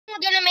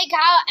gonna make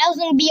how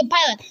Elson be a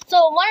pilot.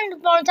 So one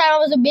upon a time I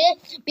was a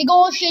big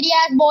old shitty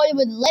ass boy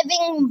with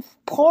living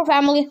poor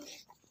family,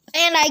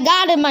 and I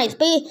got in my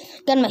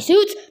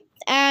suits,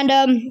 and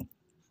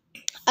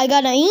I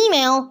got an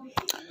email,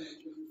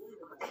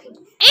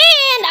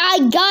 and I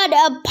got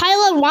a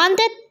pilot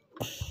wanted.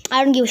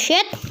 I don't give a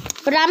shit,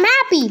 but I'm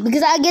happy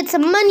because I get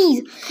some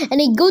money, and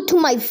they go to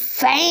my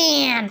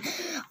van,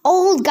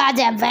 old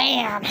goddamn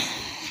van,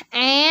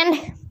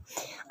 and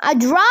I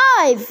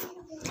drive.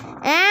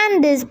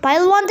 And this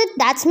pilot wanted,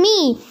 that's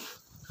me.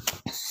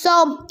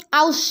 So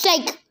I'll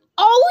shake.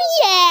 Oh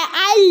yeah,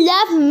 I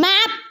love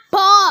my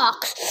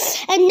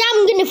box. And now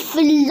I'm gonna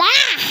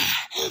fly.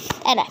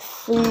 And I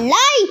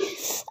fly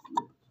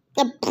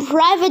a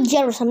private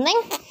jet or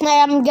something. And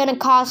I'm gonna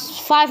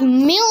cost $5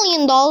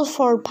 million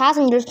for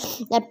passengers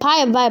that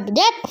private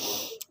jet.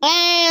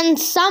 And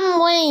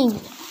some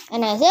wave.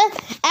 And that's it.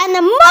 And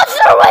the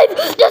monster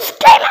wave just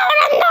came out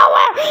of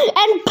nowhere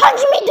and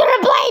punched me to the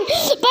plane.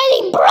 But he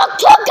broke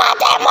 2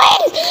 goddamn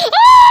wings.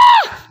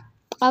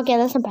 Ah! Okay,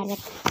 that's not panic.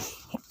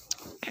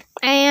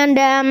 And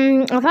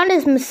I found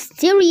this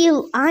mysterious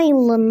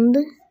island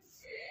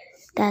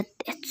that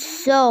it's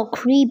so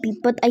creepy.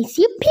 But I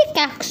see a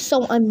pickaxe,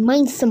 so I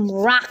mine some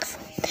rocks.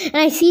 And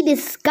I see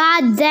this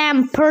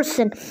goddamn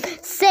person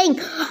saying,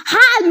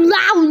 "Ha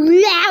la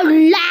la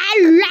la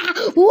la,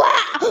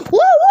 wah, woo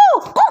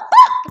woo."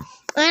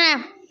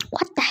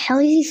 What the hell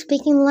is he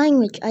speaking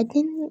language? I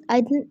didn't.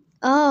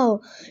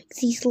 Oh,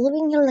 he's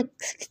living here like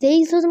 6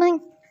 days or something.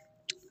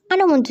 I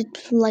don't want to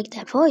like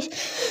that voice.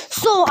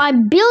 So I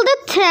build a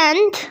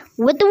tent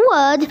with the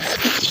wood.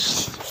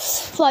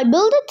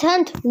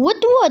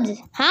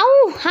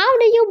 How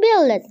do you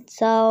build it?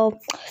 So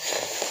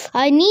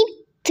I need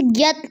to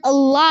get a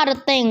lot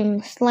of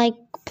things like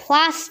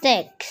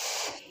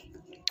plastics,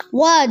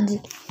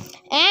 wood,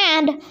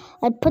 and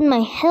I put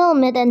my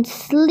helmet and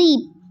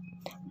sleep.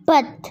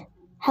 But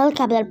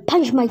helicopter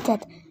punched my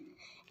head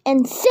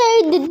and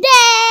saved the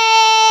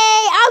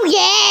day. Oh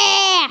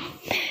yeah!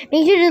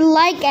 Make sure to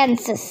like and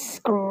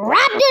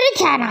subscribe to the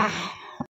channel.